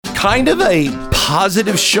kind of a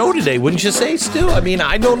positive show today, wouldn't you say, Stu? I mean,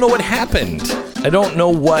 I don't know what happened. I don't know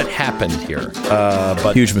what happened here.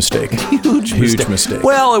 But huge mistake. Huge mistake.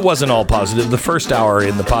 Well, it wasn't all positive. The first hour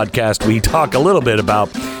in the podcast, we talk a little bit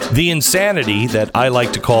about the insanity that I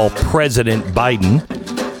like to call President Biden.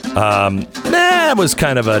 That was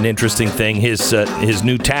kind of an interesting thing. His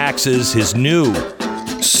new taxes, his new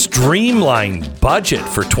streamlined budget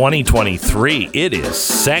for 2023. It is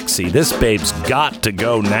sexy. This babe's got to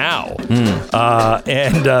go now.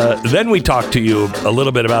 And then we talk to you a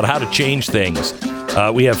little bit about how to change things.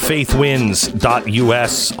 We have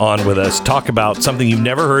faithwins.us on with us. Talk about something you've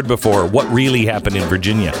never heard before. What really happened in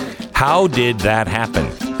Virginia? How did that happen?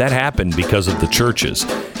 That happened because of the churches.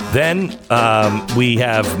 Then we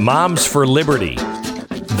have Moms for Liberty.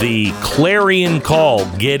 The clarion call,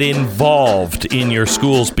 get involved in your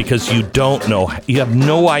schools because you don't know, you have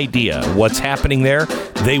no idea what's happening there.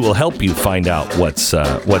 They will help you find out what's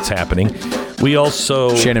happening. We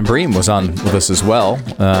also... Shannon Bream was on with us as well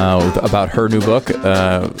about her new book.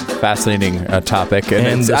 Fascinating topic.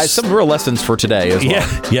 And some real lessons for today as well.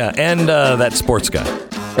 Yeah. And that sports guy.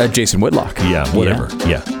 Jason Whitlock. Yeah, whatever.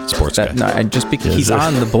 Yeah, sports guy. No, just because he's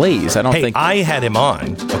on the Blaze, I don't think... I had him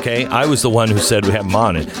on, okay? I was the one who said we have him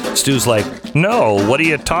on. And Stu's like, no, what are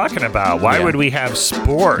you talking about? Why would we have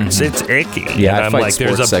sports? It's icky. Yeah, and I'm like,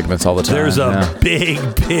 there's segments all the time. There's a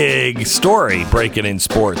big story breaking in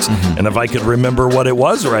sports. And if I could remember what it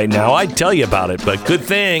was right now, I'd tell you about it. But good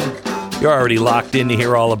thing you're already locked in to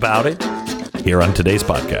hear all about it here on today's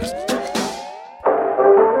podcast.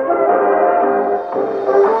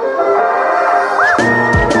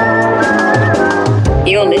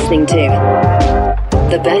 You're listening to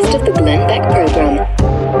the best of the Glenn Beck program.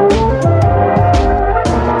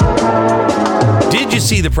 Did you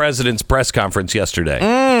see the president's press conference yesterday?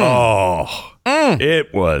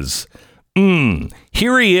 It was.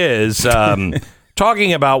 Here he is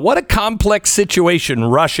talking about what a complex situation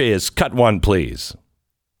Russia is. Cut one, please.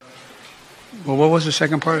 Well, what was the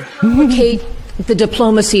second part? Complicate the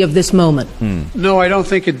diplomacy of this moment. No, I don't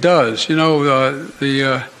think it does. You know,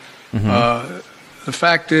 the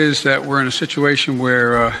fact is that we're in a situation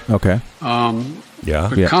where what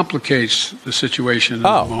complicates the situation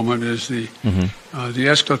at the moment is the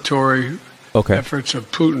escalatory efforts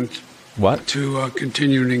of Putin to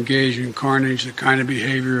continue to engage in carnage, the kind of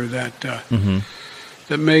behavior that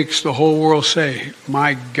that makes the whole world say,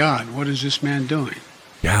 "My God, what is this man doing?"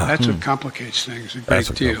 Yeah, that's what complicates things a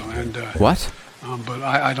great deal. And but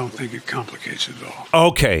I don't think it complicates it at all.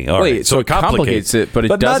 Okay, all right. So it complicates it,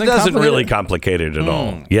 but doesn't really complicate it at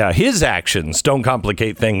all. Yeah, his actions don't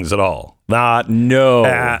complicate things at all. At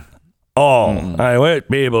all. I want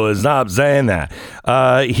people to stop saying that.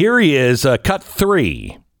 Here he is, cut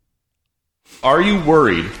 3. Are you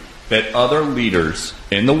worried that other leaders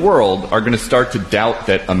in the world are going to start to doubt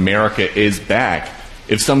that America is back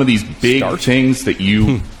if some of these big things that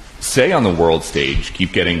you say on the world stage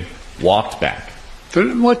keep getting walked back?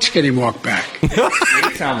 What's getting walked back? It made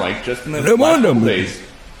it sound like just in the last couple days,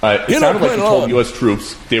 it sounded like you told U.S.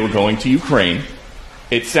 troops they were going to Ukraine.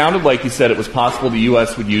 It sounded like you said it was possible the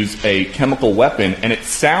U.S. would use a chemical weapon, and it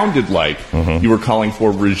sounded like you were calling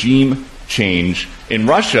for regime change in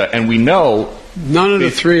Russia, and we know... None of the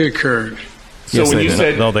three occurred. So when you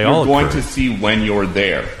said you're going to see when you're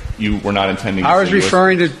there, you were not intending to I was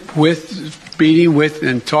referring to meeting with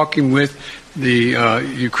and talking with the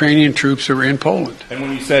Ukrainian troops that were in Poland. And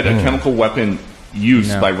when you said a chemical weapon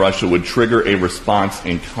use by Russia would trigger a response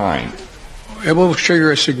in kind. It will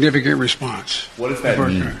trigger a significant response. What does that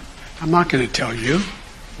mean? I'm not going to tell you.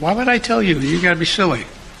 Why would I tell you? You got to be silly.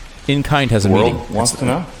 In kind has a meaning. The world wants to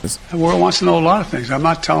know. The world wants to know a lot of things. I'm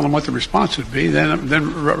not telling them what the response would be.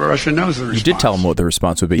 Then Russia knows the response. You did tell them what the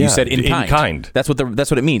response would be. You said in kind. That's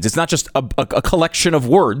what it means. It's not just a collection of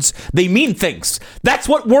words. They mean things. That's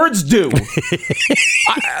what words do.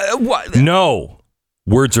 No.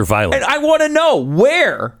 Words are violent. And I want to know,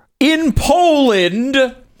 where in Poland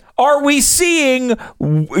are we seeing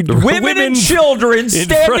women and children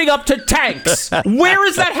standing up to tanks? Where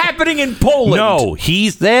is that happening in Poland? No,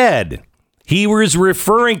 he's dead. He was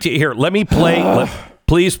referring to... Here, let me play.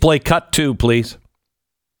 Please play cut 2, please.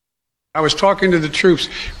 I was talking to the troops.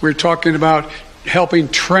 We're talking about helping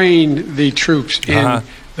train the troops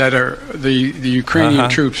that are the Ukrainian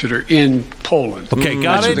troops that are in Poland. Okay,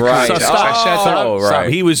 got it? Right. So stop.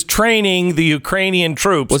 He was training the Ukrainian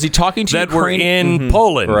troops. Was he talking to that were in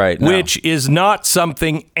Poland, which is not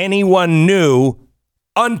something anyone knew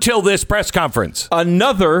until this press conference.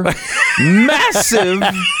 Another massive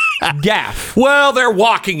gaffe. Well, they're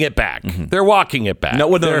walking it back. They're walking it back.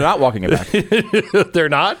 No, they're not walking it back. They're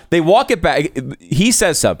not? They walk it back. He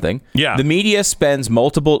says something. Yeah. The media spends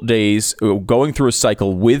multiple days going through a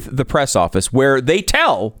cycle with the press office where they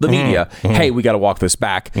tell the media, hey, we got to walk this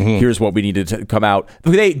back. Here's what we needed to come out.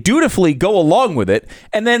 They dutifully go along with it.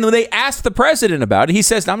 And then when they ask the president about it, he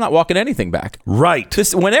says, I'm not walking anything back. Right.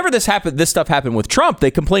 Whenever this stuff happened with Trump,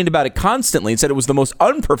 they complained about it constantly and said it was the most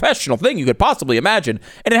unprofessional thing you could possibly imagine.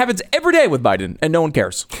 And it happens every day with Biden, and no one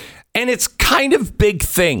cares. And it's kind of big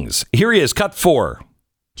things. Here he is, cut 4.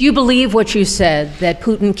 Do you believe what you said, that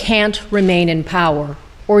Putin can't remain in power?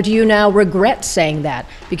 Or do you now regret saying that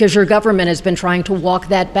because your government has been trying to walk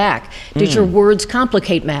that back? Did your words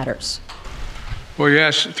complicate matters? Well, you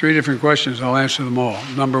asked 3 different questions. I'll answer them all.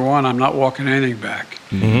 Number 1, I'm not walking anything back.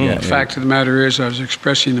 The fact of the matter is I was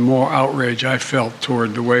expressing the moral outrage I felt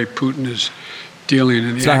toward the way Putin is dealing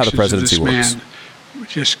in the actions of this man.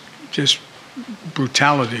 Just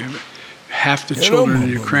brutality of it. Half the children in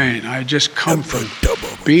Ukraine. I just come from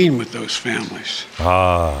being with those families.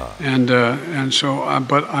 And so,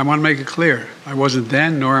 but I want to make it clear, I wasn't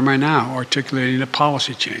then, nor am I now, articulating a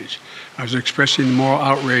policy change. I was expressing the moral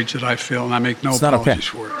outrage that I feel, and I make no apologies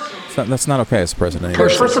for it. That's not okay as president.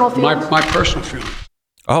 My personal feeling.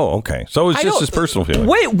 Oh, okay. So it's just his personal feeling.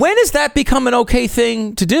 Wait, when has that become an okay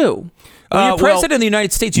thing to do? When you're president of the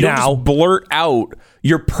United States, you don't just blurt out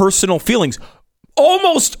your personal feelings.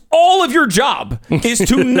 Almost all of your job is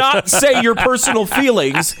to not say your personal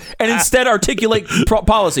feelings and instead articulate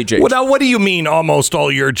policy change. Well, now, what do you mean almost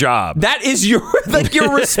all your job? That is your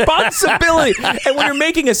responsibility. And when you're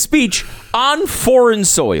making a speech on foreign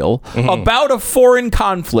soil about a foreign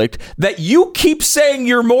conflict that you keep saying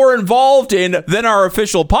you're more involved in than our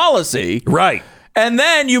official policy. Right. And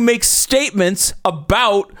then you make statements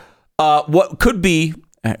about what could be,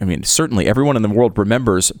 I mean, certainly everyone in the world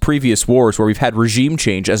remembers previous wars where we've had regime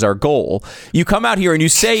change as our goal. You come out here and you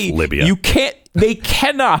say Libya. They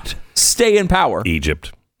cannot stay in power.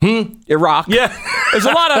 Egypt. Iraq. Yeah. There's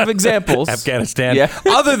a lot of examples. Afghanistan. Yeah.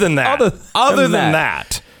 Other than that. Other than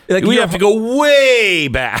that. Like we have to go way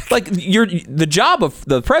back. Like the job of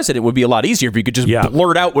the president would be a lot easier if you could just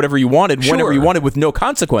blurt out whatever you wanted, whenever you wanted, with no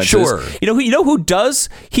consequences. Sure. You know who does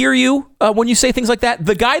hear you when you say things like that?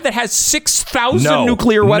 The guy that has 6,000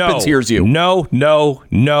 nuclear weapons hears you. No.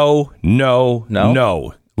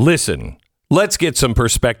 Listen, let's get some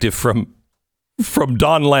perspective from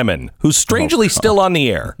Don Lemon, who's strangely still on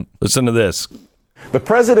the air. Listen to this. The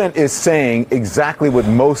president is saying exactly what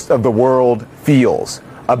most of the world feels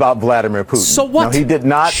about Vladimir Putin. So what? Now, he did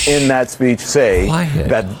not in that speech say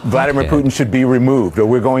that Vladimir Putin should be removed or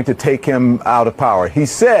we're going to take him out of power. He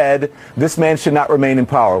said this man should not remain in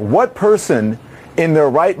power. What person in their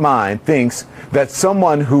right mind thinks that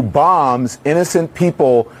someone who bombs innocent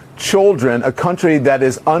people, children, a country that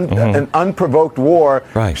is an unprovoked war,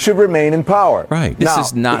 should remain in power? Right. Now, this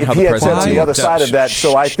is not if how he the had said president to the other side of that,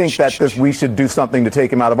 so I think that we should do something to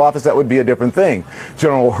take him out of office, that would be a different thing.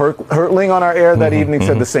 General Hertling on our air that evening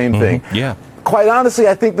said the same thing. Yeah. Quite honestly,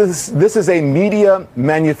 I think this is a media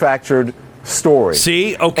manufactured story.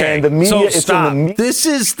 See? Okay. And the media, so stop. This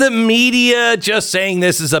is the media just saying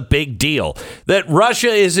this is a big deal. That Russia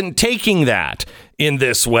isn't taking that in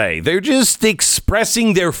this way. They're just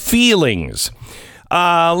expressing their feelings.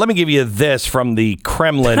 Let me give you this from the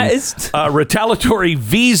Kremlin. Retaliatory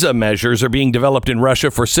visa measures are being developed in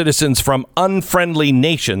Russia for citizens from unfriendly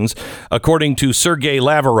nations, according to Sergei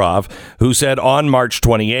Lavrov, who said on March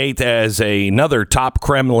 28th, as another top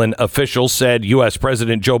Kremlin official said, U.S.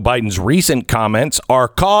 President Joe Biden's recent comments are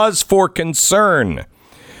cause for concern.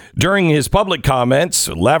 During his public comments,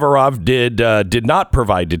 Lavrov did not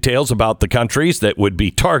provide details about the countries that would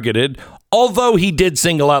be targeted, although he did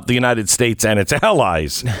single out the United States and its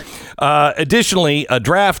allies. Additionally, a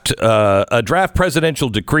draft presidential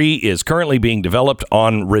decree is currently being developed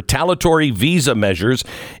on retaliatory visa measures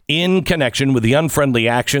in connection with the unfriendly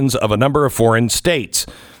actions of a number of foreign states.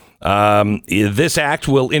 This act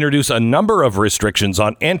will introduce a number of restrictions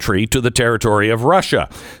on entry to the territory of Russia.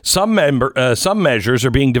 Some measures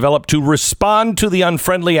are being developed to respond to the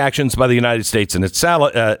unfriendly actions by the United States and its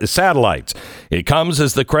satellites. It comes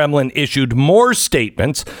as the Kremlin issued more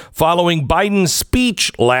statements following Biden's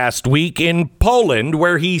speech last week in Poland,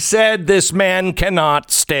 where he said this man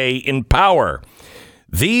cannot stay in power.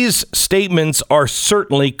 These statements are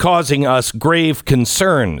certainly causing us grave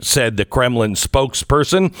concern, said the Kremlin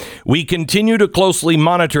spokesperson. We continue to closely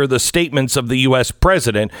monitor the statements of the U.S.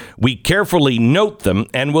 president. We carefully note them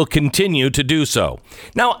and will continue to do so.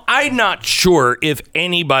 Now, I'm not sure if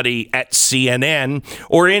anybody at CNN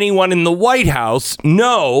or anyone in the White House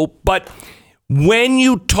know, but when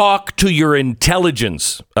you talk to your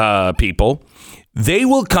intelligence people, they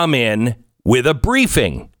will come in with a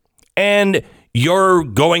briefing, and you're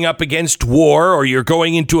going up against war or you're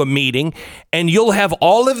going into a meeting, and you'll have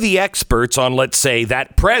all of the experts on, let's say,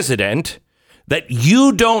 that president that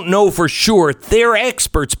you don't know for sure. They're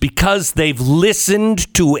experts because they've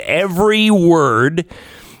listened to every word.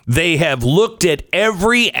 They have looked at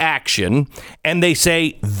every action, and they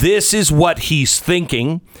say, this is what he's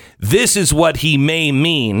thinking. This is what he may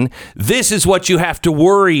mean. This is what you have to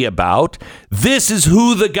worry about. This is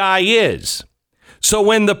who the guy is. So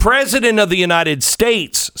when the president of the United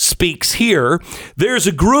States speaks here, there's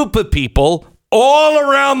a group of people all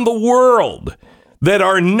around the world that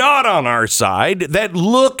are not on our side that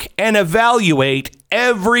look and evaluate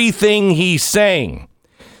everything he's saying.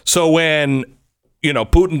 So when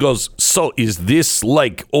Putin goes, so is this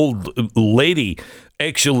like old lady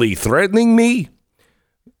actually threatening me?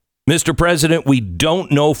 Mr. President, we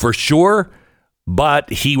don't know for sure, but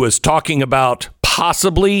he was talking about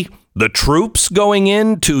possibly the troops going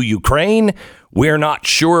into Ukraine. We're not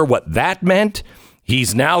sure what that meant.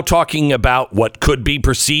 He's now talking about what could be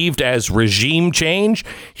perceived as regime change.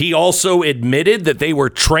 He also admitted that they were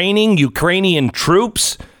training Ukrainian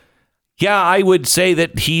troops. Yeah, I would say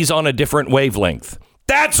that he's on a different wavelength.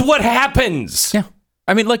 That's what happens. Yeah.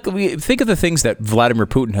 I mean, like, think of the things that Vladimir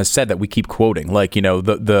Putin has said that we keep quoting, like,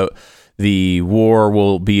 the war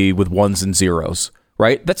will be with ones and zeros.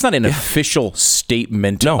 Right? That's not an official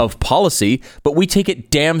statement of policy, but we take it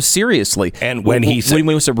damn seriously. And when he said, when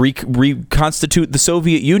we was to reconstitute the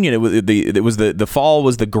Soviet Union, the fall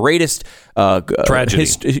was the greatest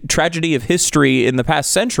tragedy of history in the past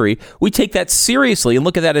century. We take that seriously and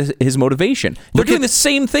look at that as his motivation. They're doing the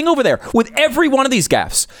same thing over there with every one of these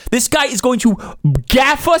gaffes. This guy is going to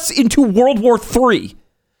gaff us into World War III.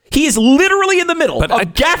 He is literally in the middle of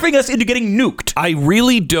gaffing us into getting nuked. I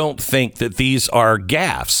really don't think that these are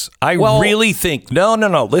gaffes. I really think, no.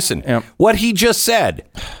 Listen, what he just said.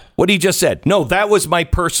 No, that was my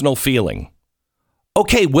personal feeling.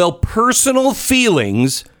 Okay, well, personal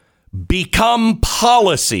feelings become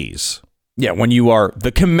policies. Yeah, when you are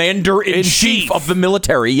the commander-in-chief of the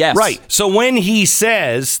military, yes. Right. So when he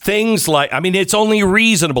says things like, it's only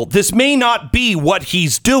reasonable. This may not be what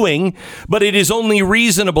he's doing, but it is only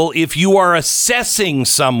reasonable if you are assessing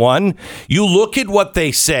someone. You look at what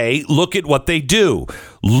they say, look at what they do.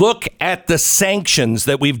 Look at the sanctions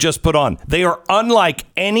that we've just put on. They are unlike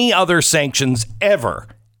any other sanctions ever.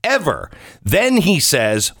 Then he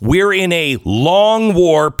says, we're in a long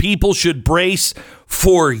war. People should brace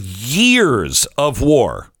for years of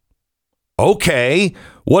war. Okay,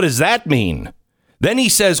 what does that mean? Then he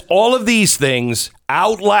says all of these things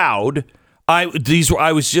out loud. I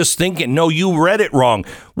was just thinking, no, you read it wrong.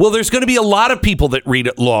 Well, there's going to be a lot of people that read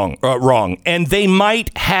it wrong, and they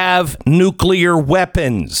might have nuclear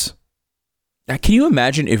weapons. Can you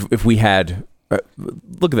imagine if we had...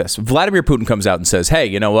 look at this. Vladimir Putin comes out and says, hey,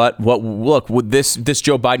 you know what? Look, this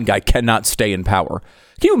Joe Biden guy cannot stay in power.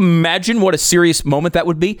 Can you imagine what a serious moment that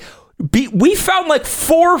would be? We found like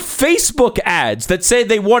 4 Facebook ads that say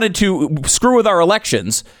they wanted to screw with our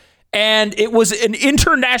elections. And it was an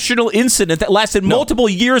international incident that lasted multiple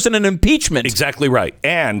years and an impeachment. Exactly right.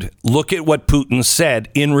 And look at what Putin said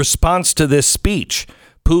in response to this speech.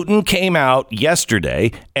 Putin came out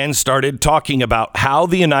yesterday and started talking about how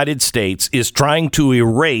the United States is trying to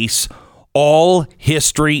erase all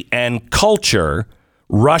history and culture,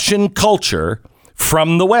 Russian culture,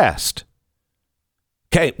 from the West.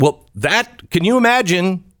 Okay, well, can you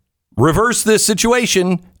imagine, reverse this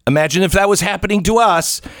situation? Imagine if that was happening to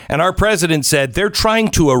us and our president said they're trying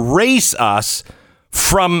to erase us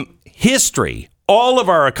from history, all of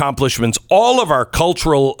our accomplishments, all of our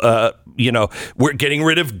cultural we're getting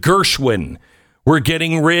rid of Gershwin. We're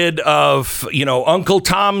getting rid of, Uncle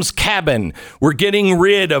Tom's Cabin. We're getting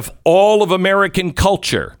rid of all of American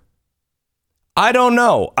culture. I don't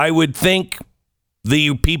know. I would think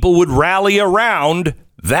the people would rally around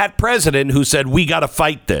that president who said, we got to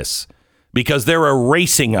fight this because they're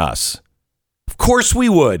erasing us. Of course we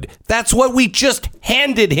would. That's what we just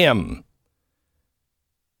handed him.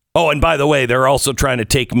 Oh, and by the way, they're also trying to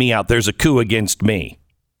take me out. There's a coup against me.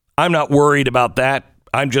 I'm not worried about that.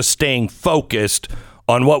 I'm just staying focused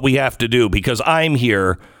on what we have to do because I'm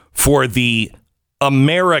here for the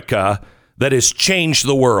America that has changed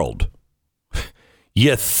the world.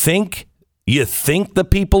 You think the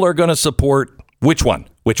people are going to support which one?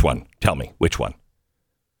 Tell me which one.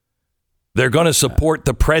 They're going to support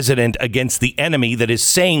the president against the enemy that is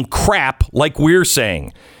saying crap like we're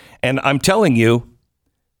saying. And I'm telling you,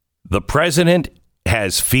 the president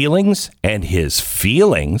has feelings, and his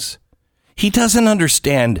feelings, He doesn't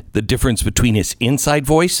understand the difference between his inside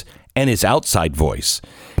voice and his outside voice.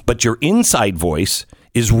 But your inside voice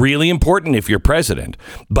is really important if you're president.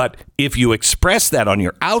 But if you express that on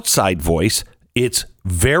your outside voice, it's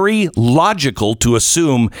very logical to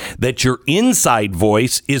assume that your inside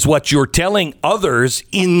voice is what you're telling others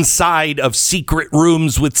inside of secret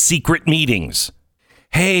rooms with secret meetings.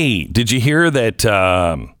 Hey, did you hear that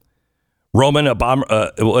Roman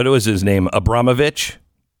what was his name? Abramovich,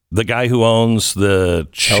 the guy who owns the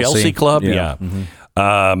Chelsea club? Yeah.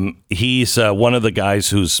 Mm-hmm. He's one of the guys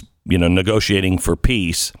who's, negotiating for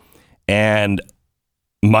peace and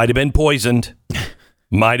might have been poisoned.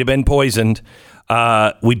 We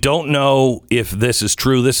don't know if this is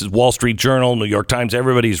true. This is Wall Street Journal, New York Times.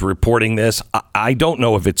 Everybody's reporting this. I don't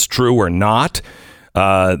know if it's true or not.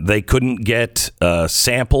 They couldn't get a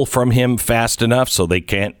sample from him fast enough, so they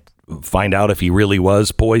can't find out if he really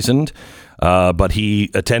was poisoned. But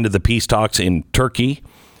he attended the peace talks in Turkey.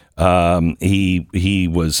 He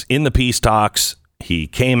was in the peace talks. He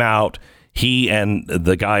came out. He and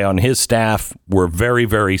the guy on his staff were very,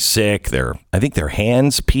 very sick. I think their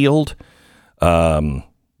hands peeled.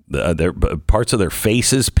 Their parts of their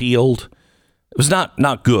faces peeled. It was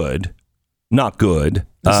not good. Not good.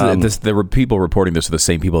 There were people reporting this are the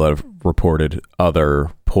same people that have reported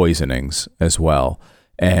other poisonings as well.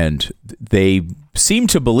 And they seem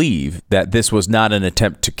to believe that this was not an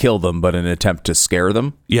attempt to kill them, but an attempt to scare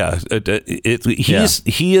them. Yeah.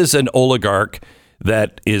 He is an oligarch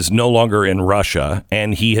that is no longer in Russia,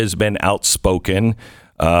 and he has been outspoken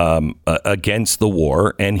against the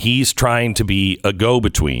war, and he's trying to be a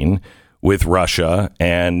go-between with Russia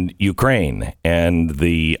and Ukraine. And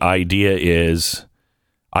the idea is,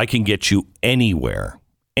 I can get you anywhere.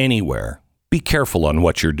 Be careful on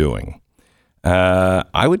what you're doing.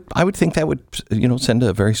 I would think that would, send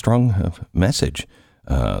a very strong message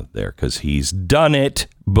there, because he's done it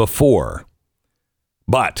before.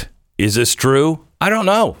 But is this true? I don't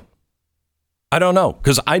know,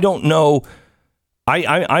 because I don't know.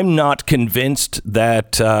 I'm not convinced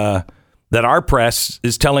that our press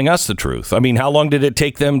is telling us the truth. I mean, how long did it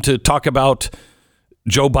take them to talk about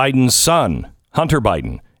Joe Biden's son, Hunter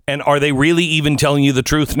Biden? And are they really even telling you the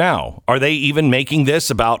truth now? Are they even making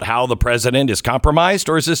this about how the president is compromised,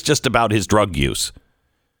 or is this just about his drug use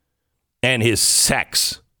and his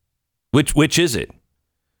sex? Which is it?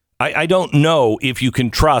 I don't know if you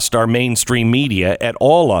can trust our mainstream media at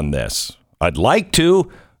all on this. I'd like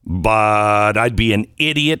to, but I'd be an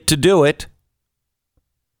idiot to do it.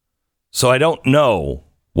 So I don't know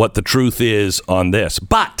what the truth is on this,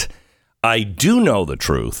 but I do know the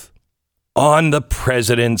truth on the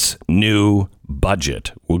president's new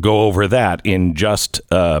budget. We'll go over that in just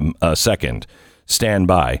a second. Stand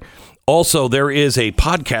by. Also, there is a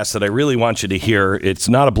podcast that I really want you to hear. It's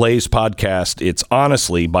not a Blaze podcast. It's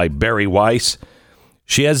Honestly by Barry Weiss.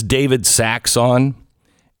 She has David Sachs on.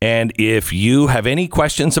 And if you have any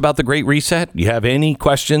questions about the Great Reset, you have any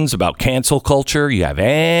questions about cancel culture, you have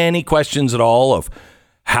any questions at all of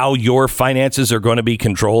how your finances are going to be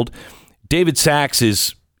controlled, David Sachs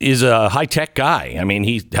is a high-tech guy. I mean,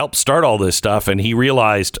 he helped start all this stuff, and he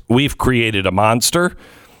realized we've created a monster.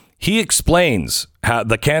 He explains how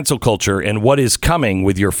the cancel culture and what is coming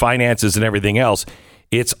with your finances and everything else.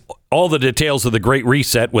 It's all the details of the Great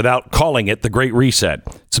Reset without calling it the Great Reset.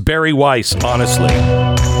 It's Barry Weiss, Honestly.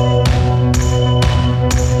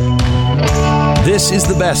 This is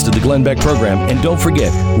the best of the Glenn Beck program. And don't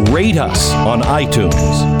forget, rate us on iTunes.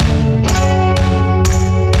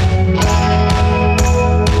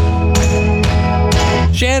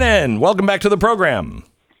 Shannon, welcome back to the program.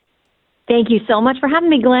 Thank you so much for having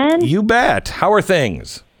me, Glenn. You bet. How are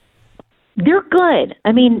things? They're good.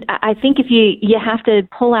 I mean, I think if you have to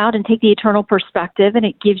pull out and take the eternal perspective, and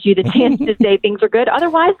it gives you the chance to say things are good.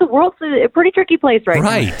 Otherwise, the world's a pretty tricky place right now.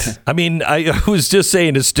 Right. I mean, I was just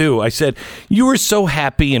saying to Stu, I said, you were so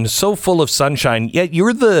happy and so full of sunshine, yet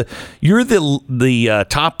you're the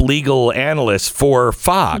top legal analyst for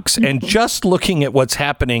Fox. And just looking at what's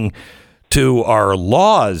happening to our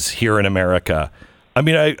laws here in America, I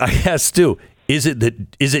mean, I asked Stu, is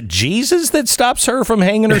it Jesus that stops her from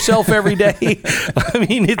hanging herself every day? I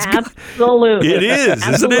mean, it's absolutely. It is,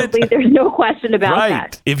 absolutely. Isn't it? There's no question about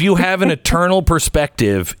that. If you have an eternal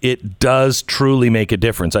perspective, it does truly make a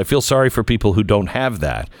difference. I feel sorry for people who don't have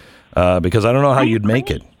that because I don't know how you'd make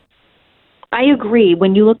it. I agree.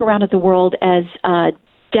 When you look around at the world as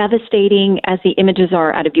devastating as the images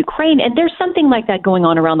are out of Ukraine, and there's something like that going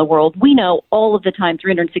on around the world, we know all of the time,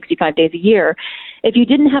 365 days a year, if you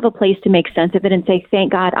didn't have a place to make sense of it and say,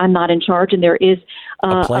 thank God I'm not in charge and there is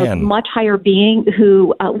a much higher being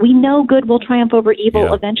who we know good will triumph over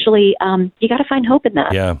evil eventually, you got to find hope in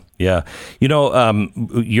that. Yeah. You know,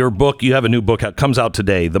 your book, you have a new book out, comes out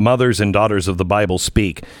today, The Mothers and Daughters of the Bible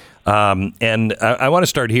Speak. And I want to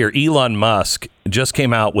start here. Elon Musk just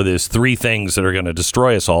came out with his 3 things that are going to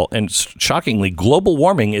destroy us all. And shockingly, global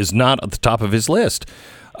warming is not at the top of his list,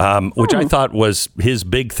 which I thought was his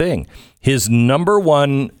big thing. His number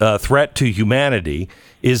one threat to humanity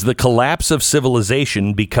is the collapse of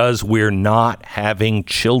civilization because we're not having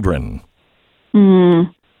children.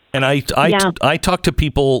 And I talk to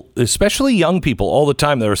people, especially young people, all the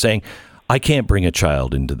time that are saying, I can't bring a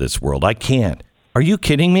child into this world. I can't. Are you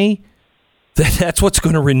kidding me? That's what's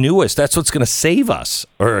going to renew us. That's what's going to save us,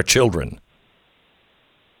 or our children.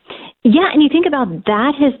 Yeah, and you think about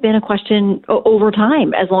that has been a question over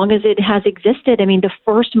time, as long as it has existed. I mean, the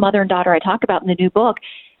first mother and daughter I talk about in the new book,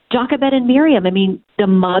 Jochebed and Miriam, I mean, the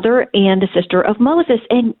mother and the sister of Moses.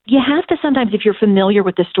 And you have to sometimes, if you're familiar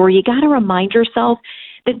with the story, you got to remind yourself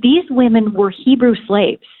that these women were Hebrew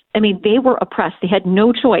slaves. I mean, they were oppressed. They had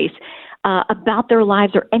no choice about their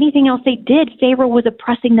lives or anything else they did. Pharaoh was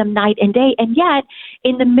oppressing them night and day. And yet,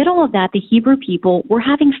 in the middle of that, the Hebrew people were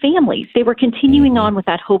having families. They were continuing on with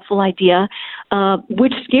that hopeful idea,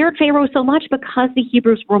 which scared Pharaoh so much because the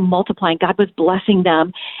Hebrews were multiplying. God was blessing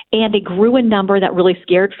them, and they grew in number. That really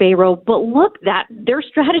scared Pharaoh. But look, that their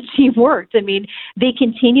strategy worked. I mean, they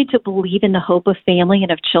continued to believe in the hope of family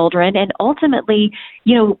and of children. And ultimately,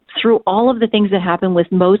 you know, through all of the things that happened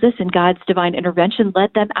with Moses and God's divine intervention,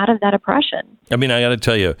 led them out of that oppression. I mean, I got to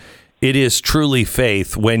tell you, it is truly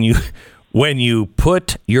faith when you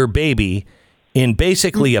put your baby in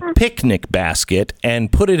basically a picnic basket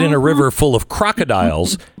and put it in a river full of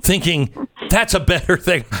crocodiles, thinking that's a better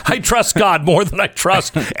thing. I trust God more than I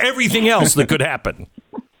trust everything else that could happen.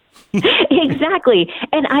 Exactly.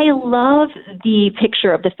 And I love the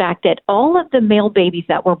picture of the fact that all of the male babies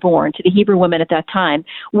that were born to the Hebrew women at that time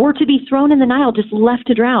were to be thrown in the Nile, just left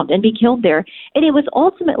to drown and be killed there. And it was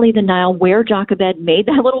ultimately the Nile where Jochebed made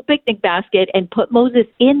that little picnic basket and put Moses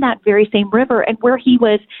in that very same river, and where he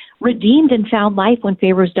was redeemed and found life when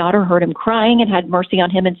Pharaoh's daughter heard him crying and had mercy on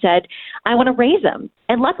him and said, I want to raise him.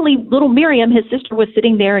 And luckily, little Miriam, his sister, was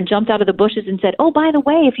sitting there and jumped out of the bushes and said, oh, by the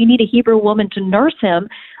way, if you need a Hebrew woman to nurse him,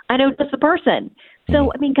 I know just the person.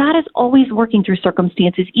 So, I mean, God is always working through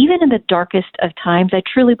circumstances, even in the darkest of times. I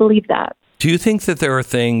truly believe that. Do you think that there are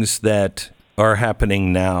things that are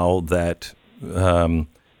happening now that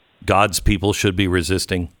God's people should be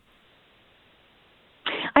resisting?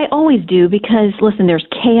 I always do, because, listen, there's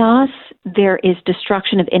chaos. There is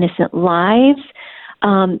destruction of innocent lives.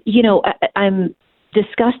 I'm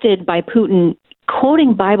disgusted by Putin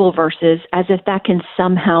quoting Bible verses as if that can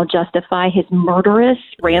somehow justify his murderous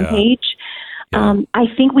rampage. I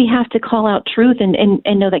think we have to call out truth and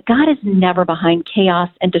know that God is never behind chaos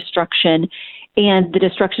and destruction, and the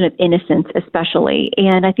destruction of innocence especially.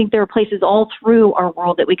 And I think there are places all through our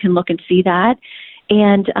world that we can look and see that,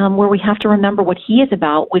 and where we have to remember what he is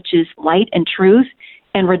about, which is light and truth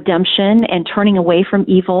and redemption and turning away from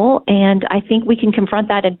evil. And I think we can confront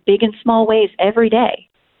that in big and small ways every day.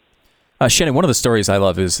 Shannon, one of the stories I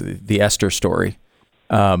love is the Esther story,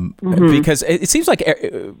 because it seems like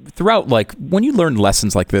throughout, like, when you learn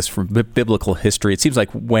lessons like this from biblical history, it seems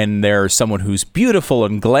like when there's someone who's beautiful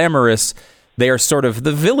and glamorous, they are sort of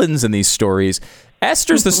the villains in these stories.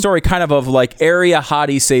 Esther's the story kind of like area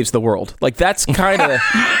hottie saves the world. Like, that's kind of...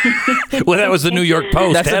 Well, that was the New York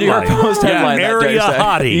Post That's headline. The New York Post headline. Yeah, area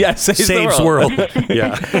hottie saves world.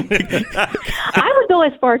 Yeah. I would go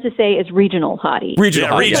as far as to say it's regional hottie. Regional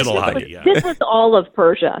hottie. This was all of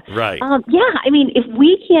Persia. Right. I mean, if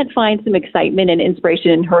we can't find some excitement and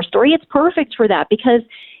inspiration in her story, it's perfect for that, because,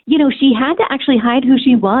 you know, she had to actually hide who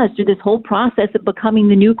she was through this whole process of becoming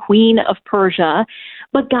the new queen of Persia.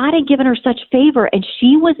 But God had given her such favor, and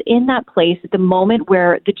she was in that place at the moment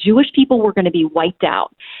where the Jewish people were going to be wiped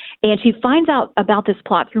out. And she finds out about this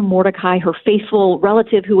plot through Mordecai, her faithful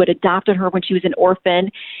relative who had adopted her when she was an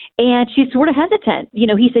orphan. And she's sort of hesitant. You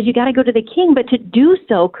know, he says, you got to go to the king, but to do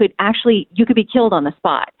so you could be killed on the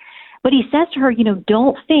spot. But he says to her, you know,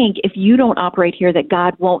 don't think if you don't operate here that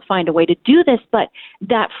God won't find a way to do this. But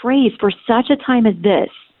that phrase, for such a time as this,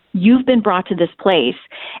 you've been brought to this place.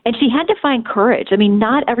 And she had to find courage. I mean,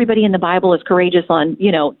 not everybody in the Bible is courageous on,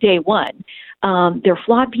 you know, day one. They're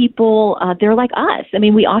flawed people. They're like us. I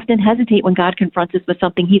mean, we often hesitate when God confronts us with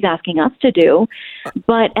something he's asking us to do.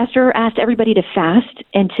 But Esther asked everybody to fast,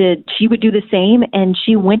 and she would do the same. And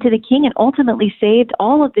she went to the king and ultimately saved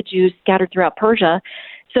all of the Jews scattered throughout Persia.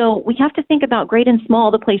 So we have to think about great and small,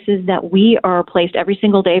 the places that we are placed every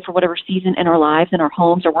single day for whatever season in our lives, in our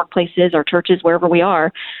homes, our workplaces, our churches, wherever we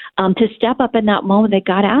are, to step up in that moment that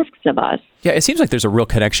God asks of us. Yeah, it seems like there's a real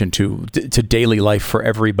connection to daily life for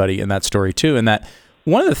everybody in that story, too. And that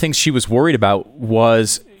one of the things she was worried about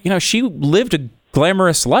was, she lived a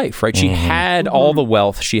glamorous life, right? She had all the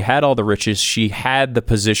wealth. She had all the riches. She had the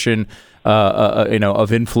position,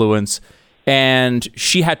 of influence. And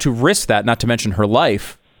she had to risk that, not to mention her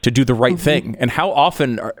life, to do the right thing. And how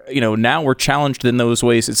often, now we're challenged in those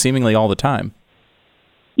ways seemingly all the time.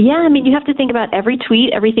 Yeah, I mean, you have to think about every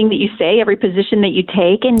tweet, everything that you say, every position that you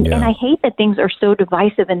take. And I hate that things are so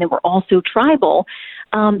divisive and that we're all so tribal.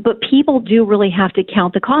 But people do really have to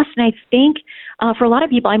count the cost. And I think for a lot of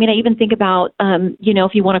people, I mean, I even think about,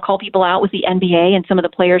 if you want to call people out with the NBA and some of the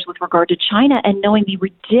players with regard to China and knowing the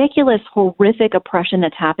ridiculous, horrific oppression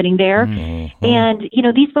that's happening there. And,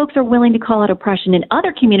 these folks are willing to call out oppression in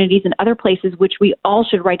other communities and other places, which we all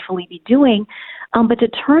should rightfully be doing. But to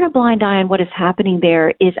turn a blind eye on what is happening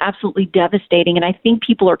there is absolutely devastating. And I think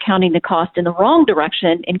people are counting the cost in the wrong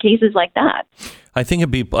direction in cases like that. I think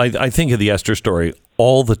of the Esther story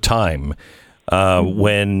all the time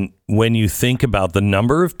when you think about the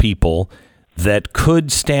number of people that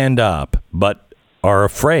could stand up but are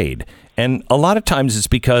afraid. And a lot of times it's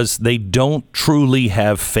because they don't truly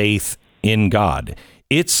have faith in God.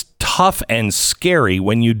 It's tough and scary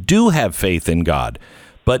when you do have faith in God.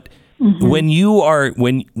 But when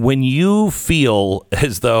you feel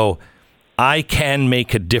as though I can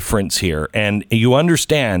make a difference here, and you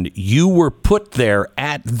understand you were put there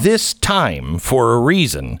at this time for a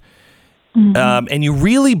reason, and you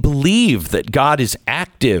really believe that God is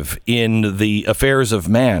active in the affairs of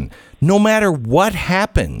man, no matter what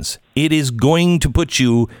happens, it is going to put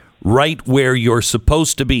you right where you're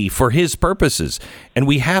supposed to be for his purposes. And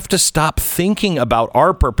we have to stop thinking about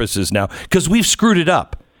our purposes now because we've screwed it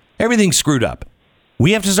up. Everything's screwed up.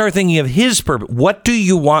 We have to start thinking of his purpose. What do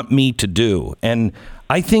you want me to do? And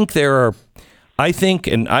I think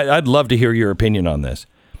and I'd love to hear your opinion on this.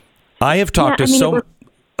 I have talked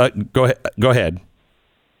go ahead.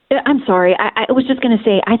 I'm sorry. I was just going to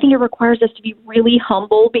say, I think it requires us to be really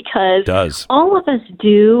humble because all of us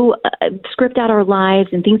do script out our lives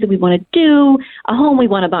and things that we want to do, a home we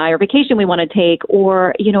want to buy or vacation we want to take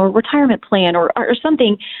or, a retirement plan or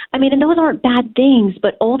something. I mean, and those aren't bad things,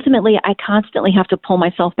 but ultimately I constantly have to pull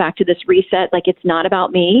myself back to this reset. Like it's not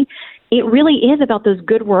about me. It really is about those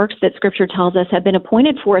good works that Scripture tells us have been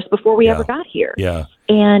appointed for us before we ever got here. Yeah.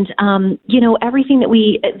 And, everything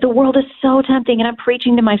the world is so tempting, and I'm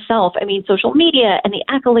preaching to myself. I mean, social media and the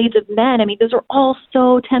accolades of men, I mean, those are all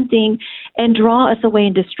so tempting and draw us away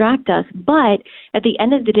and distract us. But at the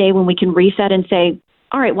end of the day, when we can reset and say,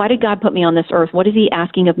 all right, why did God put me on this earth? What is he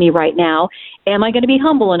asking of me right now? Am I going to be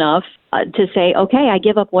humble enough to say, okay, I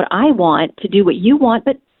give up what I want to do what you want,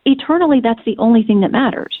 but eternally, that's the only thing that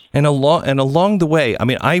matters. And along the way, I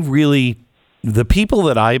mean, the people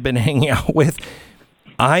that I've been hanging out with,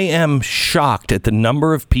 I am shocked at the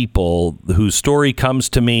number of people whose story comes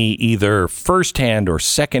to me either firsthand or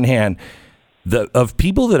secondhand, of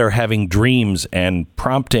people that are having dreams and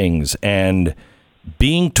promptings and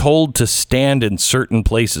being told to stand in certain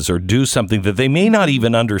places or do something that they may not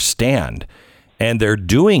even understand, and they're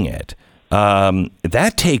doing it.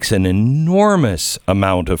 That takes an enormous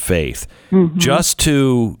amount of faith just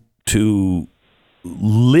to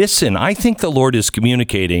listen. I think the Lord is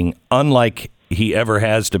communicating unlike he ever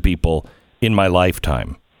has to people in my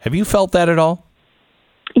lifetime. Have you felt that at all?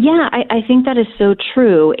 Yeah, I think that is so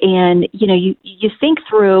true. And, you think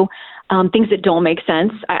through things that don't make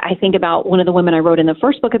sense. I think about one of the women I wrote in the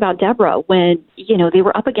first book about Deborah when, they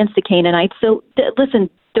were up against the Canaanites. So listen,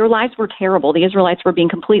 their lives were terrible. The Israelites were being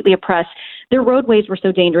completely oppressed. Their roadways were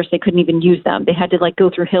so dangerous they couldn't even use them. They had to go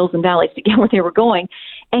through hills and valleys to get where they were going.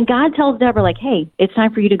 And God tells Deborah, hey, it's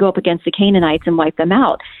time for you to go up against the Canaanites and wipe them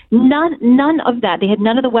out. None of that. They had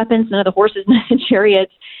none of the weapons, none of the horses, none of the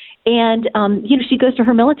chariots. And, she goes to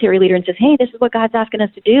her military leader and says, hey, this is what God's asking us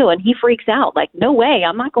to do. And he freaks out, no way,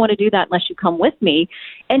 I'm not going to do that unless you come with me.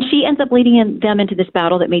 And she ends up leading them into this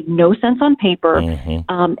battle that made no sense on paper.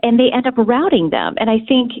 And they end up routing them. And I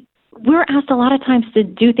think we're asked a lot of times to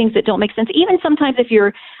do things that don't make sense. Even sometimes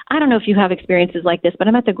I don't know if you have experiences like this, but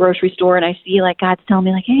I'm at the grocery store and I see God's telling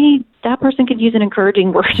me hey, that person could use an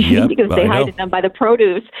encouraging word. You need to go say hi to them by the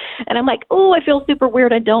produce. And I'm oh, I feel super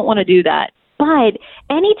weird. I don't want to do that. But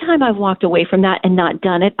anytime I've walked away from that and not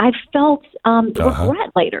done it, I've felt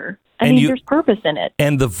regret later. I mean, there's purpose in it.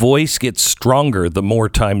 And the voice gets stronger the more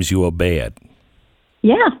times you obey it.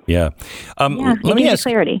 Yeah. Let me ask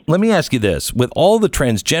clarity. Let me ask you this. With all the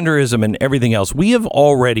transgenderism and everything else, we have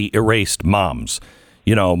already erased moms.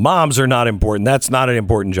 You know, moms are not important. That's not an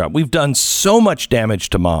important job. We've done so much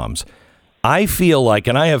damage to moms. I feel like,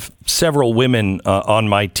 and I have several women on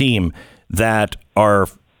my team that are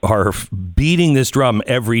beating this drum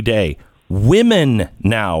every day. Women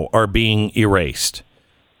now are being erased.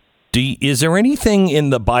 Is there anything in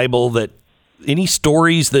the Bible any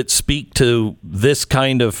stories that speak to this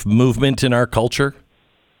kind of movement in our culture?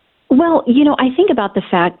 Well, I think about the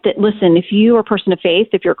fact that, listen, if you are a person of faith,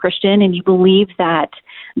 if you're a Christian and you believe that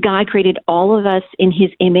God created all of us in his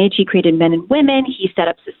image, he created men and women, he set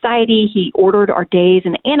up society, he ordered our days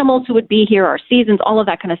and the animals who would be here, our seasons, all of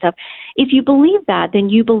that kind of stuff. If you believe that, then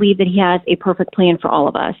you believe that he has a perfect plan for all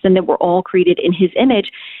of us and that we're all created in his image.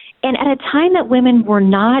 And at a time that women were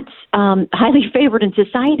not highly favored in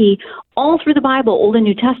society, all through the Bible, Old and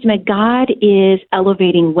New Testament, God is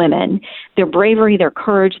elevating women, their bravery, their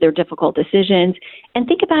courage, their difficult decisions. And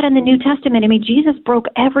think about in the New Testament, I mean, Jesus broke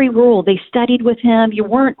every rule. They studied with him. You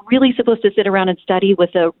weren't really supposed to sit around and study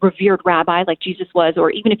with a revered rabbi like Jesus was,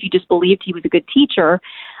 or even if you just believed he was a good teacher.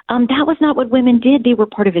 That was not what women did. They were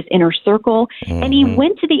part of his inner circle. Mm-hmm. And he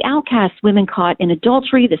went to the outcasts, women caught in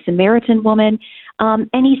adultery, the Samaritan woman.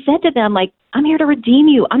 And he said to them, like, I'm here to redeem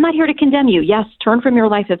you. I'm not here to condemn you. Yes, turn from your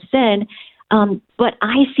life of sin. But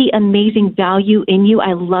I see amazing value in you.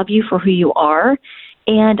 I love you for who you are.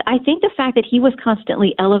 And I think the fact that he was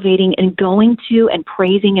constantly elevating and going to and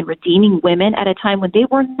praising and redeeming women at a time when they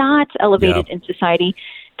were not elevated in society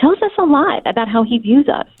tells us a lot about how he views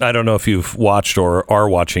us. I don't know if you've watched or are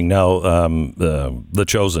watching now The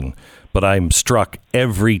Chosen, but I'm struck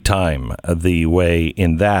every time the way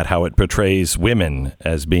in that how it portrays women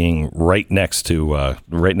as being right next to Christ.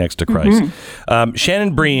 Mm-hmm.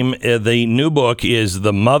 Shannon Bream, the new book is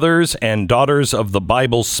The Mothers and Daughters of the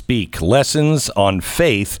Bible Speak: Lessons on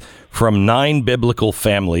Faith from 9 Biblical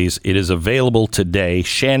Families. It is available today.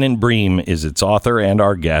 Shannon Bream is its author and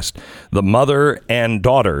our guest. The Mother and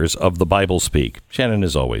Daughters of the Bible Speak. Shannon,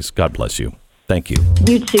 as always, God bless you. Thank you.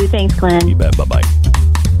 You too. Thanks, Glenn. You bet. Bye-bye.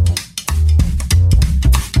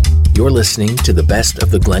 You're listening to the Best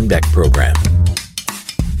of the Glenn Beck program.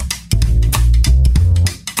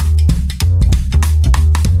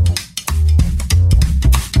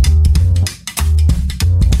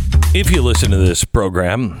 If you listen to this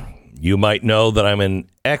program, you might know that I'm an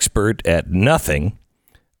expert at nothing,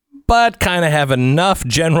 but kind of have enough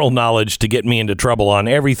general knowledge to get me into trouble on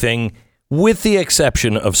everything, with the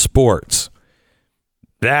exception of sports.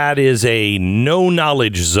 That is a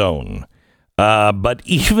no-knowledge zone. But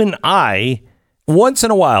even once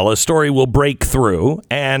in a while, a story will break through,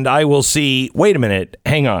 and I will see, wait a minute,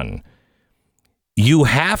 hang on. You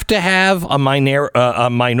have to have a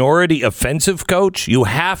minority offensive coach? You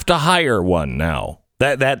have to hire one now.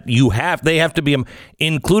 They have to be,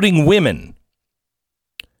 including women.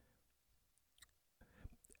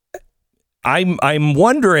 I'm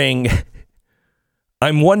wondering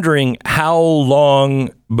how long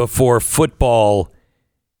before football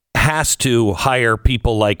has to hire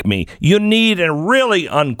people like me. You need a really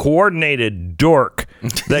uncoordinated dork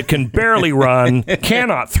that can barely run,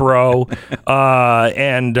 cannot throw,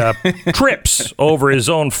 and trips over his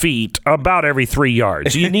own feet about every 3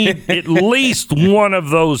 yards. You need at least one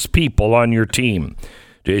of those people on your team.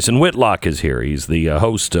 Jason Whitlock is here. He's the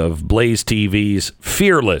host of BlazeTV's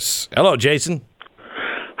Fearless. Hello, Jason.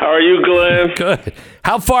 How are you, Glenn? Good.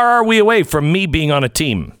 How far are we away from me being on a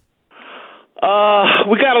team?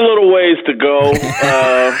 We got a little ways to go.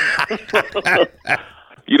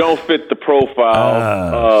 You don't fit the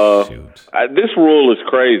profile. This rule is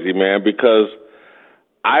crazy, man, because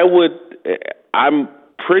I'm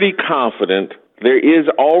pretty confident there is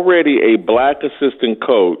already a black assistant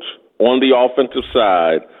coach on the offensive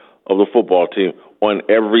side of the football team on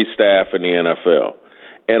every staff in the NFL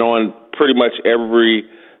and on pretty much every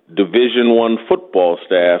Division I football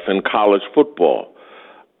staff in college football.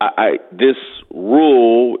 This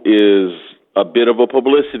rule is a bit of a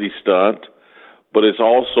publicity stunt, but it's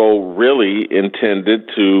also really intended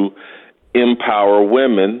to empower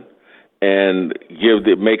women and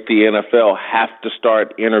make the NFL have to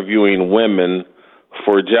start interviewing women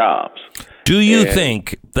for jobs. Do you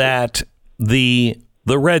think that the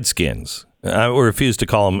Redskins, I refuse to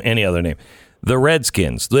call them any other name, the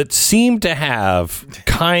Redskins that seem to have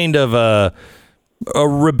kind of a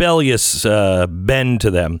rebellious bend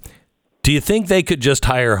to them, do you think they could just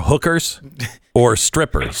hire hookers or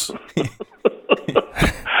strippers?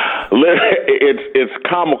 It's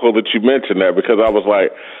comical that you mentioned that, because I was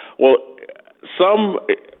like, well,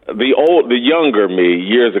 the younger me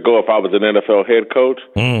years ago, if I was an NFL head coach,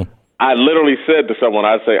 I literally said to someone,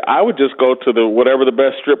 I'd say, I would just go to whatever the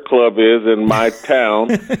best strip club is in my town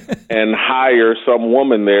and hire some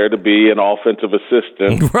woman there to be an offensive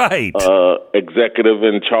assistant, right? Executive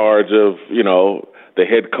in charge of, the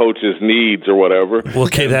head coach's needs or whatever. Well,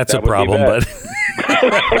 okay, that's a problem, but.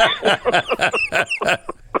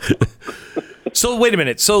 So wait a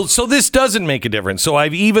minute. So this doesn't make a difference. So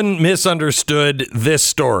I've even misunderstood this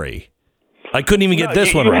story. I couldn't even get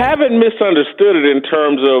this one right. You haven't misunderstood it in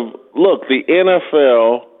terms of, look, the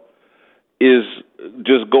NFL is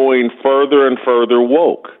just going further and further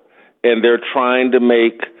woke, and they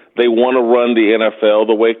want to run the NFL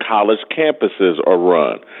the way college campuses are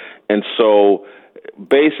run. And so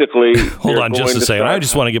basically, hold on just a second. I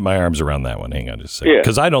just want to get my arms around that one. Hang on just a second.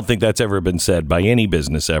 Because I don't think that's ever been said by any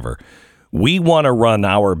business ever. We want to run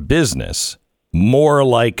our business more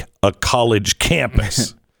like a college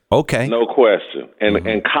campus. Okay. No question.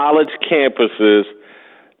 And college campuses,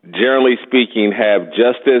 generally speaking, have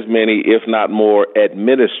just as many, if not more,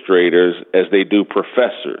 administrators as they do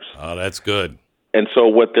professors. Oh, that's good. And so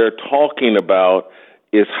what they're talking about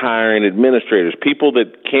is hiring administrators, people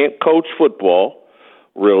that can't coach football,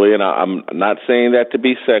 really, and I'm not saying that to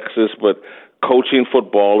be sexist, but coaching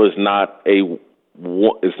football is not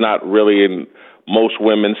really in most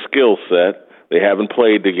women's skill set. They haven't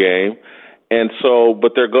played the game. And so,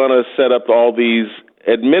 but they're going to set up all these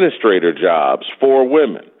administrator jobs for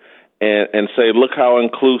women and say, look how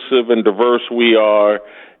inclusive and diverse we are,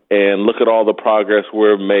 and look at all the progress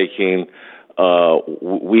we're making.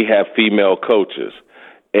 We have female coaches.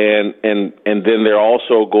 And then they're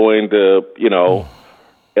also going to,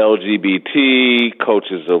 LGBT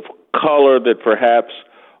coaches of color that perhaps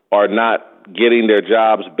are not getting their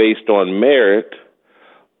jobs based on merit,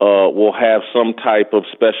 will have some type of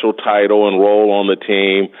special title and role on the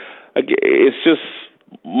team. It's just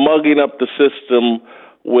mugging up the system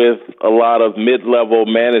with a lot of mid-level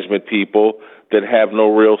management people that have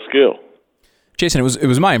no real skill. Jason, it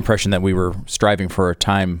was my impression that we were striving for a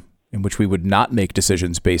time in which we would not make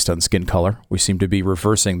decisions based on skin color. We seem to be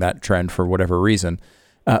reversing that trend for whatever reason.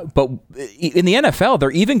 But in the NFL,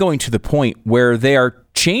 they're even going to the point where they are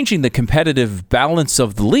changing the competitive balance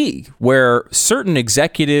of the league, where certain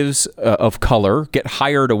executives of color get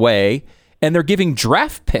hired away, and they're giving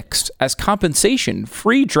draft picks as compensation,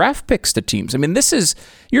 free draft picks to teams. I mean,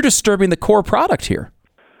 you're disturbing the core product here.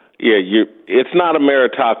 Yeah, it's not a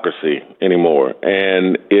meritocracy anymore,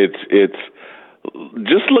 and it's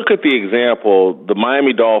just look at the example. The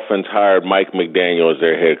Miami Dolphins hired Mike McDaniel as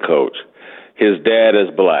their head coach. His dad is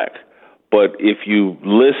black. But if you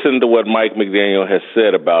listen to what Mike McDaniel has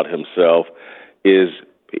said about himself, is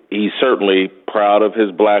he's certainly proud of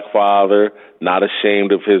his black father, not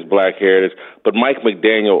ashamed of his black heritage. But Mike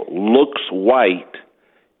McDaniel looks white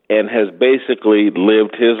and has basically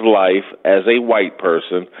lived his life as a white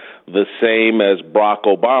person, the same as Barack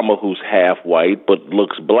Obama, who's half white but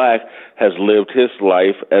looks black, has lived his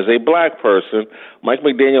life as a black person. Mike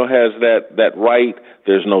McDaniel has that right.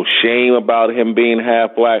 There's no shame about him being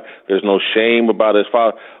half black. There's no shame about his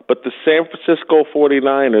father. But the San Francisco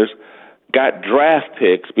 49ers got draft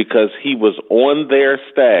picks because he was on their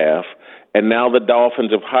staff, and now the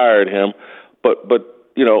Dolphins have hired him. But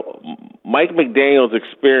Mike McDaniel's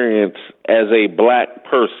experience as a black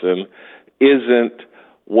person isn't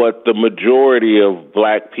what the majority of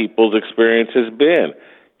black people's experience has been.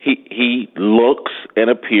 He looks and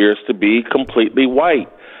appears to be completely white.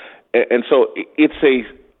 And so it's a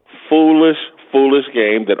foolish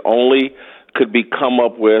game that only could be come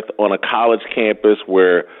up with on a college campus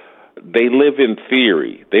where they live in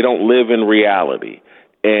theory. They don't live in reality.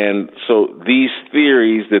 And so these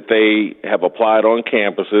theories that they have applied on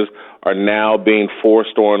campuses are now being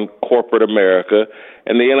forced on corporate America.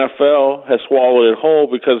 And the NFL has swallowed it whole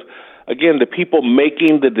because, again, the people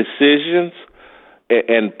making the decisions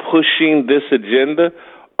and pushing this agenda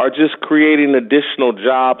are just creating additional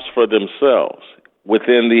jobs for themselves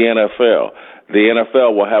within the NFL. The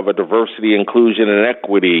NFL will have a diversity, inclusion, and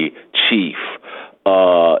equity chief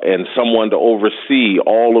and someone to oversee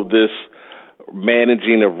all of this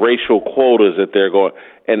managing of racial quotas that they're going,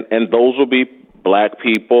 and those will be black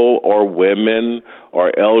people or women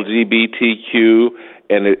or LGBTQ,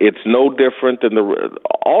 and it's no different than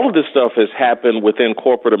all of this stuff has happened within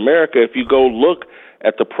corporate America. If you go look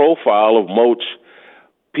at the profile of most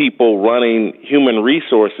people running human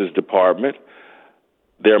resources department,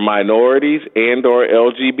 they're minorities and or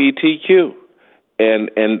LGBTQ, and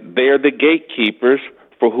they're the gatekeepers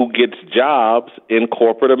for who gets jobs in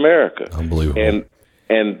corporate America. Unbelievable.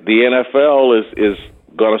 And the NFL is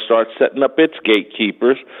going to start setting up its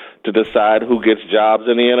gatekeepers to decide who gets jobs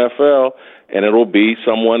in the NFL, and it'll be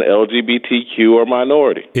someone LGBTQ or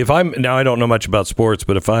minority. Now I don't know much about sports,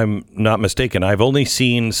 but if I'm not mistaken, I've only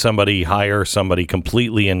seen somebody hire somebody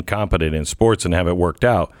completely incompetent in sports and have it worked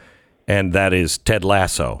out, and that is Ted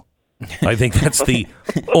Lasso. I think that's the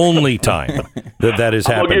only time that has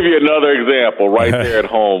happened. I'll give you another example right there at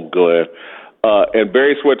home, Glenn. And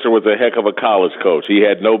Barry Switzer was a heck of a college coach. He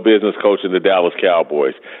had no business coaching the Dallas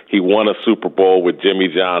Cowboys. He won a Super Bowl with Jimmy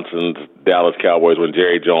Johnson's Dallas Cowboys when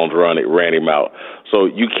Jerry Jones ran him out. So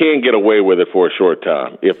you can get away with it for a short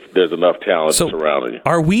time if there's enough talent surrounding you.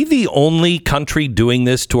 Are we the only country doing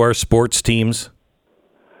this to our sports teams?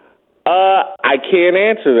 I can't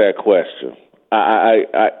answer that question.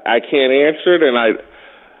 I can't answer it,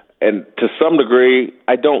 and to some degree,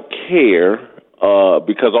 I don't care.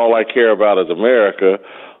 Because all I care about is America.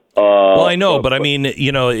 Well, I know, but I mean,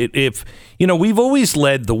 we've always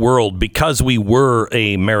led the world because we were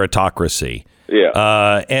a meritocracy.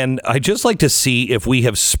 Yeah. And I just like to see if we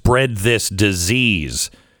have spread this disease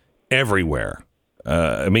everywhere.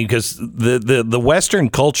 I mean, because the Western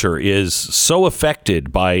culture is so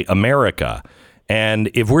affected by America. And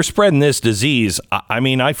if we're spreading this disease, I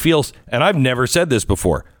mean, I feel, and I've never said this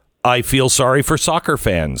before, I feel sorry for soccer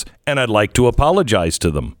fans, and I'd like to apologize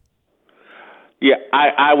to them. Yeah,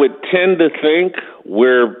 I would tend to think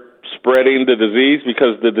we're spreading the disease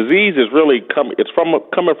because the disease is really coming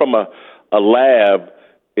from a lab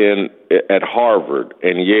at Harvard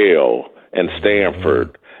and Yale and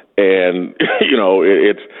Stanford, and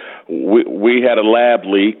we had a lab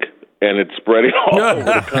leak. And it's spreading all over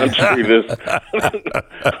the country, this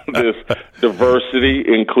diversity,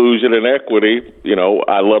 inclusion, and equity.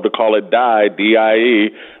 I love to call it DIE, D-I-E.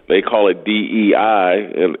 They call it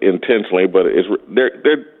DEI intentionally, but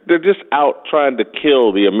they're just out trying to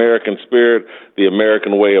kill the American spirit, the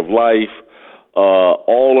American way of life,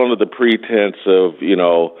 all under the pretense of,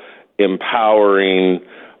 empowering,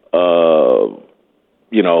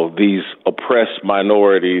 these oppressed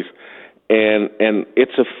minorities. And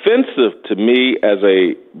it's offensive to me as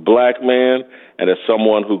a black man and as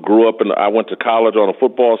someone who grew up I went to college on a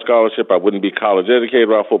football scholarship. I wouldn't be college educated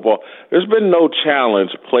about football. There's been no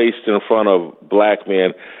challenge placed in front of black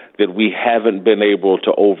men that we haven't been able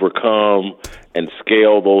to overcome and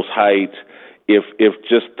scale those heights if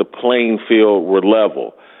just the playing field were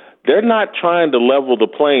level. They're not trying to level the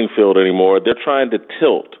playing field anymore. They're trying to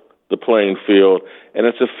tilt the playing field, and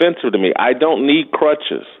it's offensive to me. I don't need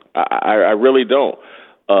crutches. I really don't.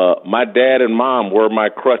 My dad and mom were my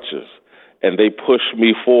crutches, and they pushed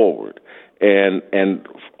me forward. And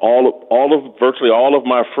virtually all of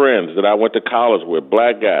my friends that I went to college with,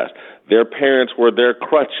 black guys, their parents were their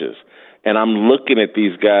crutches. And I'm looking at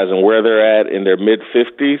these guys and where they're at in their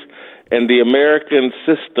mid-50s, and the American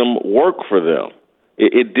system worked for them.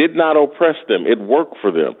 It did not oppress them. It worked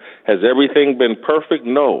for them. Has everything been perfect?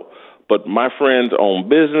 No. But my friends own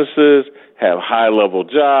businesses, have high-level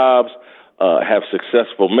jobs, have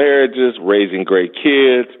successful marriages, raising great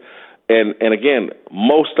kids. And again,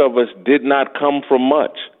 most of us did not come from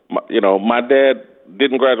much. My dad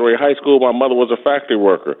didn't graduate high school. My mother was a factory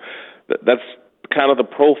worker. That's kind of the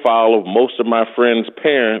profile of most of my friends'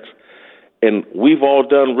 parents. And we've all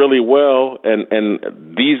done really well. And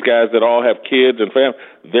these guys that all have kids and family,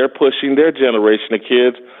 they're pushing their generation of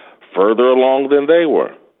kids further along than they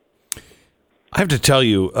were. I have to tell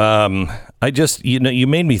you, you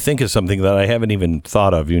made me think of something that I haven't even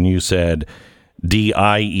thought of when you said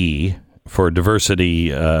DIE for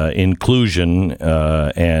diversity, inclusion,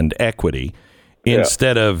 and equity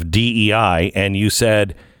instead of DEI. And you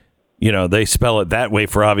said, they spell it that way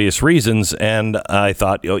for obvious reasons. And I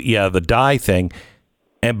thought, the die thing.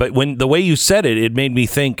 But when the way you said it, it made me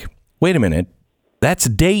think, wait a minute, that's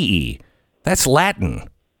Dei. That's Latin.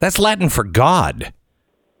 That's Latin for God.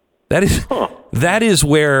 That is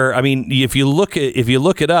where, I mean, if you look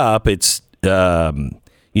it up, it's DEI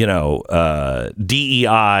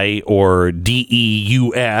or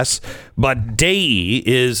DEUS, but Dei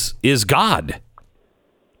is God.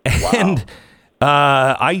 Wow. And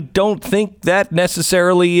I don't think that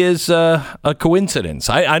necessarily is a coincidence.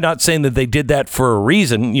 I'm not saying that they did that for a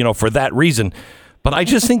reason, for that reason, but I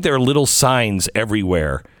just think there are little signs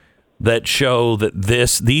everywhere that show that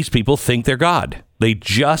these people think they're God. They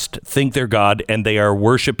just think they're God, and they are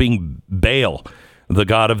worshiping Baal, the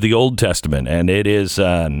God of the Old Testament, and it is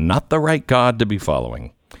not the right God to be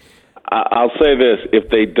following. I'll say this. If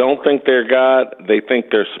they don't think they're God, they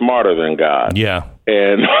think they're smarter than God. Yeah.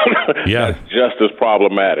 and that's just as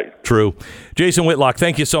problematic. True. Jason Whitlock,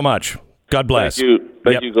 thank you so much. God bless.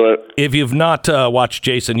 Thank you, Glenn. If you've not watched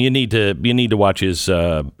Jason, you need to watch his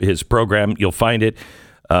program. You'll find it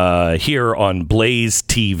here on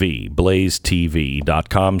BlazeTV,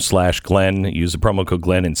 blazetv.com/Glenn. Use the promo code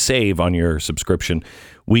Glenn and save on your subscription.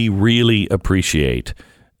 We really appreciate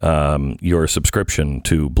your subscription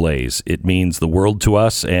to Blaze. It means the world to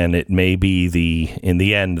us, and it may be in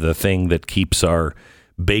the end the thing that keeps our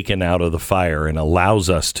bacon out of the fire and allows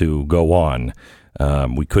us to go on.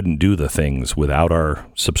 We couldn't do the things without our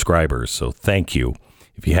subscribers, so thank you.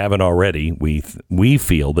 If you haven't already, we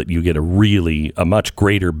feel that you get a much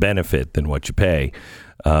greater benefit than what you pay.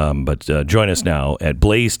 But join us now at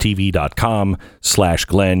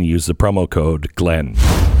blazetv.com/Glenn. Use the promo code Glenn.